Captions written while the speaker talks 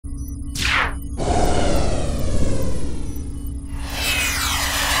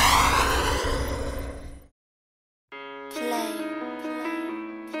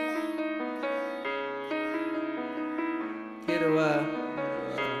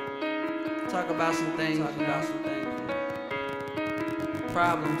Talk about some things,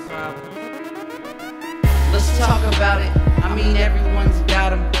 Problems. Let's talk about it. I mean, everyone's got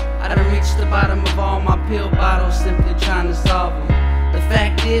them. I done reached the bottom of all my pill bottles, simply trying to solve them. The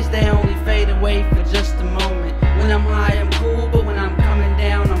fact is, they only fade away for just a moment. When I'm high, I'm cool, but when I'm coming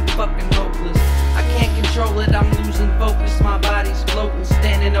down, I'm fucking hopeless. I can't control it, I'm losing focus. My body's floating,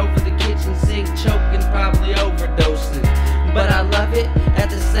 standing over the kitchen sink, choking, probably overdosing. But I love it, at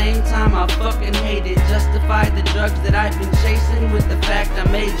the same time I fucking hate it. Justify the drugs that I've been chasing with the fact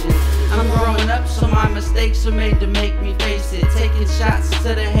I'm aging. I'm growing up, so my mistakes are made to make me face it. Taking shots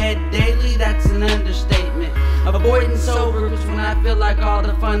to the head daily, that's an understatement. Avoidance over, cause when I feel like all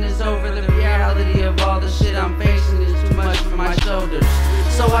the fun is over, the reality of all the shit I'm facing is too much for my shoulders.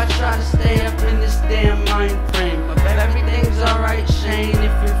 So I try to stay up in this damn mind frame. But everything's alright, Shane,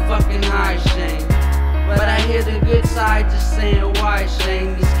 if you're fucking high, Shane. But I hear the good side just saying, why,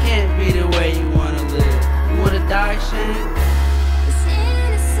 Shane? This can't be the way you wanna live. You wanna die, Shane? This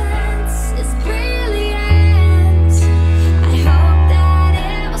innocence is brilliant. I hope that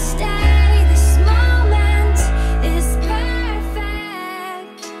it will stay. This moment is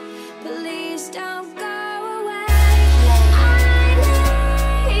perfect. Please don't go away. I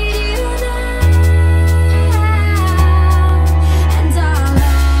need you now, and I'll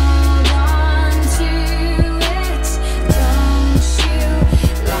hold on to it. Don't you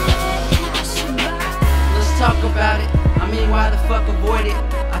let it pass you by. Let's talk about it. I mean, why the fuck avoid it?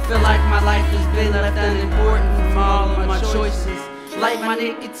 I feel like my life has been left unimportant from all of my choices. Light my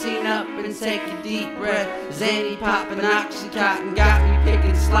nicotine up and take a deep breath. Zanny popping Oxycontin got me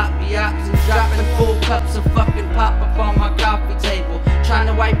picking sloppy ops and dropping full cups of fucking pop up on my coffee table. Trying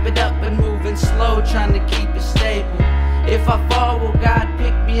to wipe it up and moving slow, trying to keep it stable. If I fall, will God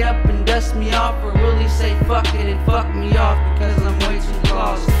pick me up and dust me off, or will he say fuck it and fuck me off because I'm way too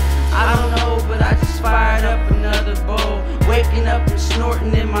lost? I don't know, but I just fired up another bowl. Waking up and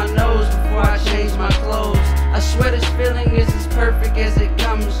snorting in my nose before I change my clothes. I swear this feeling is as perfect as it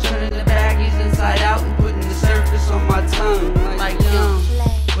comes. Turning the baggies inside out and putting the surface on my tongue. Like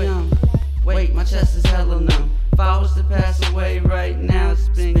yum. Wait, my chest is hella numb. If I was to pass away right now, it's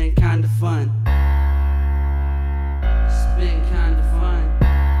been kinda fun. It's been kinda fun.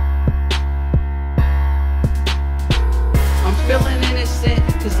 I'm feeling innocent,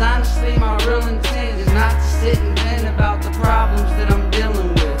 cause honestly my real intent is not to sit and